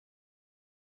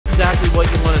exactly what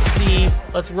you want to see.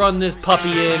 Let's run this puppy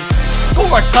in. Score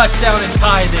a touchdown and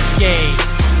tie this game.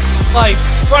 Life,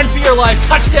 run for your life,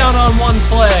 touchdown on one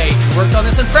play. Worked on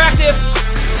this in practice.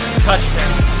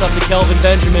 Touchdown. It's up to Kelvin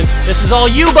Benjamin. This is all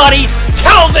you, buddy.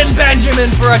 Kelvin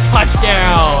Benjamin for a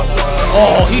touchdown.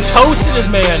 Oh, he toasted his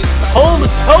man.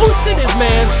 Holmes toasted his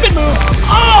man. Spin move.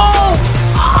 Oh!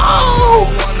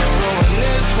 Oh!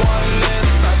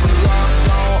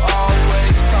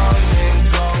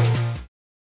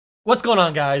 What's going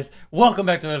on, guys? Welcome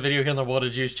back to another video here on the World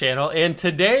of Juice channel, and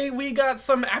today we got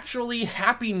some actually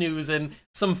happy news and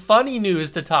some funny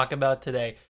news to talk about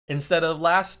today. Instead of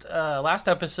last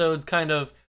episode's kind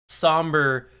of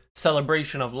somber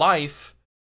celebration of life,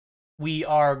 we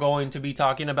are going to be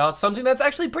talking about something that's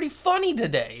actually pretty funny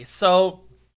today. So,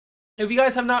 if you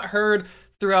guys have not heard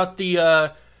throughout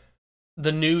the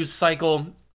news cycle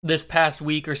this past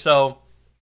week or so,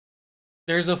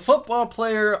 there's a football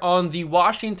player on the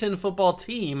Washington football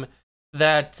team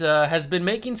that has been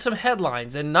making some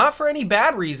headlines, and not for any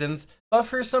bad reasons, but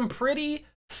for some pretty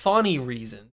funny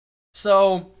reasons.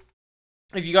 So,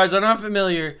 if you guys are not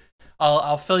familiar,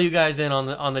 I'll fill you guys in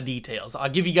on the details. I'll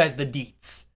give you guys the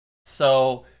deets.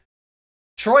 So,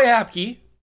 Troy Apke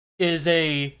is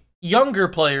a younger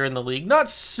player in the league, not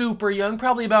super young,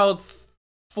 probably about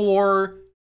 4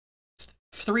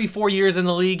 years in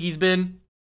the league he's been.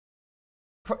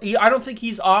 I don't think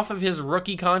he's off of his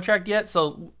rookie contract yet,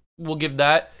 so we'll give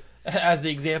that as the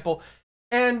example.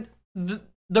 And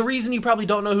the reason you probably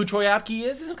don't know who Troy Apke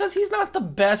is because he's not the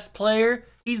best player.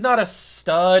 He's not a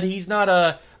stud. He's not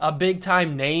a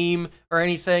big-time name or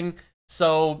anything.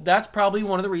 So that's probably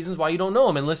one of the reasons why you don't know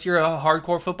him, unless you're a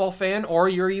hardcore football fan or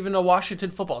you're even a Washington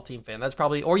football team fan. That's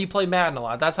probably, or you play Madden a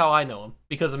lot. That's how I know him,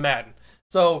 because of Madden.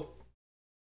 So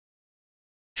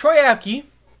Troy Apke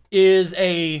is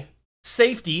a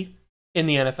safety in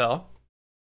the NFL,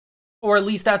 or at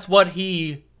least that's what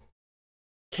he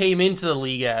came into the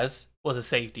league as, was a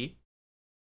safety.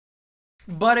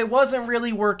 But it wasn't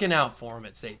really working out for him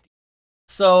at safety.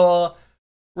 So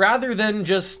rather than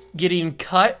just getting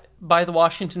cut by the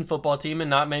Washington football team and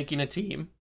not making a team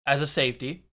as a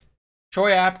safety,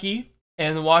 Troy Apke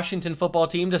and the Washington football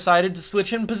team decided to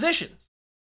switch him positions.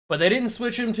 But they didn't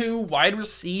switch him to wide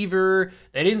receiver.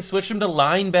 They didn't switch him to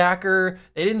linebacker.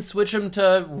 They didn't switch him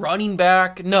to running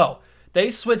back. No, they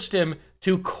switched him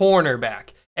to cornerback.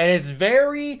 And it's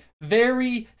very,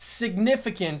 very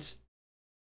significant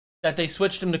that they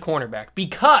switched him to cornerback,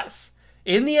 because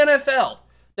in the NFL,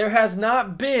 there has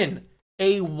not been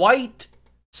a white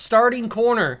starting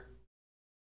corner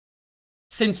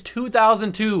since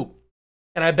 2002.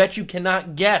 And I bet you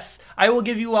cannot guess. I will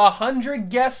give you 100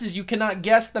 guesses. You cannot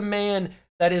guess the man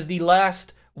that is the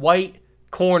last white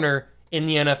corner in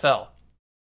the NFL.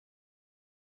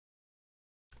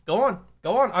 Go on.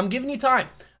 Go on. I'm giving you time.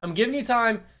 I'm giving you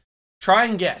time. Try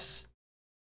and guess.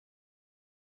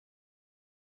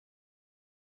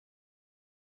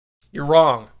 You're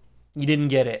wrong. You didn't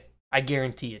get it. I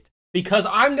guarantee it. Because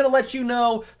I'm going to let you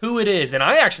know who it is. And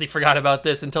I actually forgot about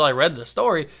this until I read the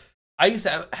story. I used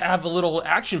to have a little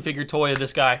action figure toy of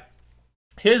this guy.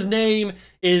 His name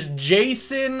is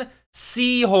Jason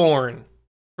Sehorn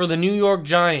for the New York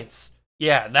Giants.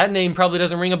 Yeah, that name probably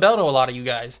doesn't ring a bell to a lot of you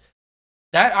guys.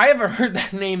 I haven't heard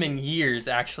that name in years,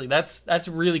 actually. That's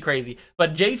really crazy.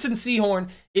 But Jason Sehorn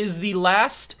is the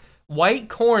last white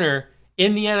corner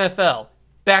in the NFL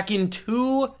back in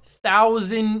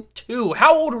 2002.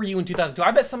 How old were you in 2002? I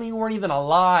bet some of you weren't even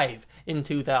alive in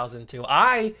 2002.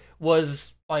 I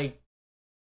was like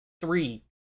 3.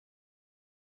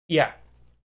 Yeah,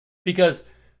 because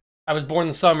I was born in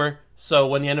the summer, so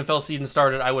when the NFL season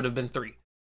started, I would have been 3.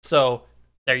 So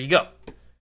there you go.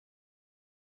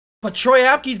 But Troy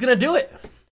Apke's gonna do it.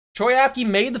 Troy Apke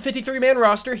made the 53-man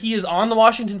roster. He is on the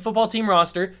Washington football team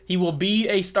roster. He will be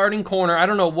a starting corner. I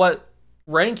don't know what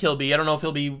rank he'll be. I don't know if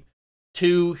he'll be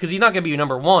 2, because he's not gonna be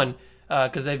number 1,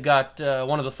 because they've got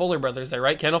one of the Fuller brothers there,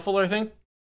 right? Kendall Fuller, I think.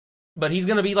 But he's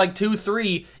going to be like 2,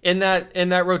 3 in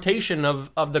that rotation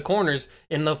of the corners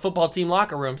in the football team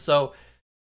locker room. So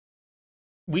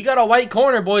we got a white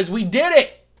corner, boys. We did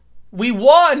it. We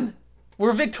won.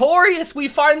 We're victorious. We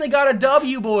finally got a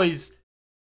W, boys.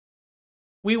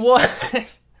 We won.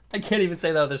 I can't even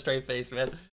say that with a straight face, man.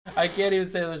 I can't even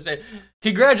say that with a straight.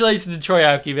 Congratulations to Troy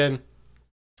Apke, man.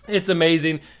 It's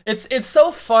amazing. It's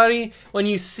so funny when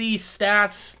you see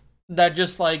stats that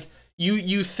just like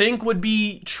you think would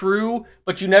be true,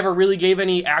 but you never really gave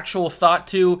any actual thought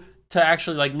to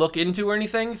actually like look into or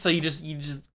anything. So you just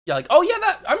you're like, oh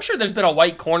yeah, I'm sure there's been a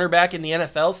white cornerback in the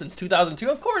NFL since 2002.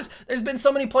 Of course, there's been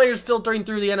so many players filtering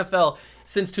through the NFL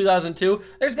since 2002.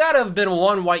 There's got to have been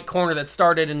one white corner that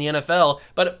started in the NFL,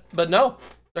 but no,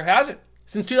 there hasn't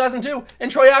since 2002.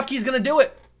 And Troy Apke's gonna do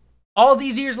it all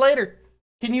these years later.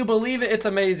 Can you believe it? It's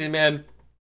amazing, man.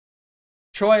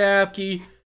 Troy Apke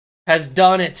has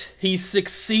done it. He's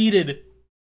succeeded.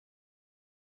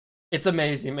 It's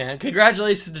amazing, man.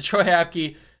 Congratulations to Troy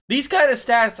Apke. These kind of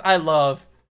stats I love.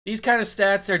 These kind of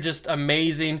stats are just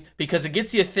amazing because it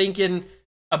gets you thinking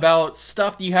about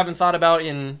stuff that you haven't thought about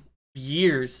in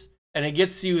years. And it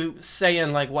gets you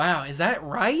saying like, wow, is that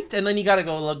right? And then you got to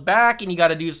go look back and you got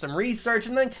to do some research.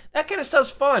 And then that kind of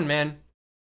stuff's fun, man.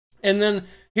 And then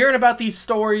hearing about these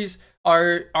stories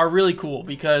are really cool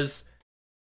because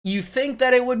you think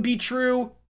that it would be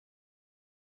true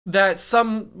that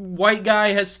some white guy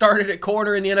has started at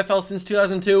corner in the NFL since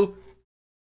 2002,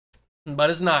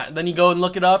 but it's not. Then you go and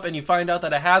look it up and you find out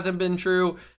that it hasn't been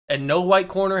true and no white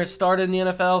corner has started in the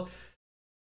NFL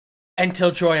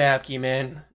until Troy Apke,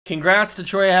 man. Congrats to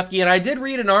Troy Apke. And I did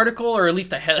read an article, or at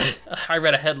least I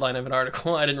read a headline of an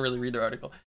article. I didn't really read the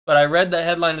article, but I read the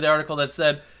headline of the article that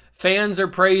said, fans are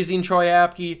praising Troy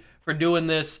Apke for doing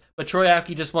this, but Troy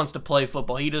Apke just wants to play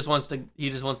football. He just wants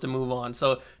to move on.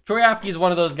 So Troy Apke is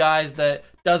one of those guys that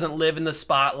doesn't live in the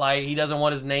spotlight. He doesn't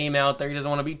want his name out there. He doesn't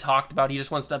want to be talked about. He just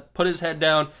wants to put his head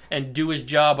down and do his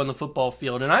job on the football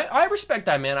field. And I respect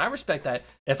that, man. I respect that.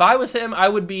 If I was him, I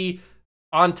would be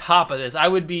on top of this. I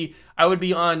would be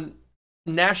on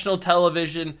national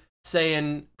television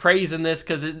praising this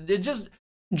because it just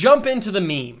jump into the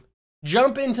meme.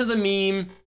 Jump into the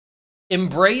meme.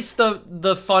 Embrace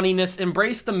the funniness,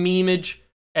 embrace the memeage,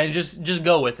 and just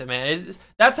go with it, man.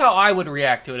 That's how I would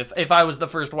react to it if I was the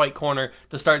first white corner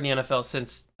to start in the NFL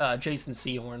since Jason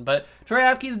Sehorn. But Troy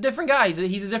Apke's a different guy.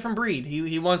 He's a different breed.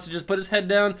 He wants to just put his head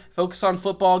down, focus on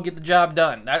football, get the job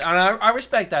done. I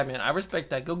respect that, man. I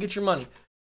respect that. Go get your money.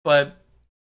 But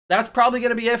that's probably going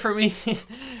to be it for me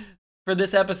for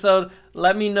this episode.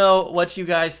 Let me know what you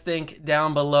guys think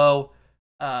down below.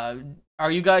 Are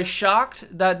you guys shocked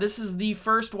that this is the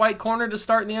first white corner to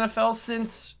start in the NFL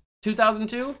since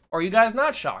 2002? Or are you guys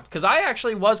not shocked? Because I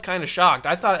actually was kind of shocked.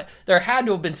 I thought there had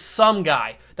to have been some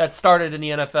guy that started in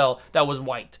the NFL that was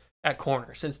white at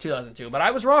corner since 2002. But I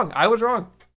was wrong. I was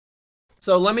wrong.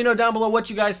 So let me know down below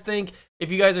what you guys think,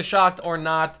 if you guys are shocked or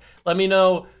not. Let me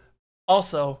know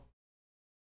also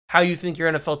how you think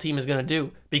your NFL team is going to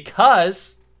do.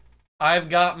 Because I've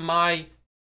got my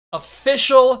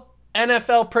official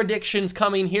NFL predictions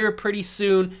coming here pretty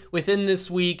soon within this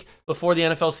week before the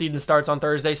NFL season starts on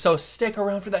Thursday. So stick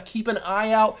around for that. Keep an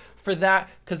eye out for that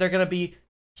because they're going to be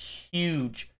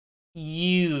huge,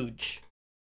 huge,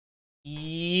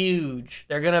 huge.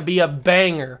 They're going to be a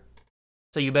banger.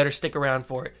 So you better stick around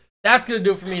for it. That's going to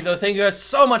do it for me, though. Thank you guys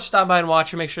so much for stopping by and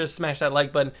watching. Make sure to smash that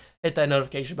like button, hit that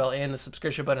notification bell, and the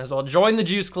subscription button as well. Join the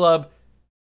Juice Club.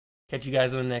 Catch you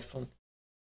guys in the next one.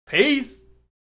 Peace.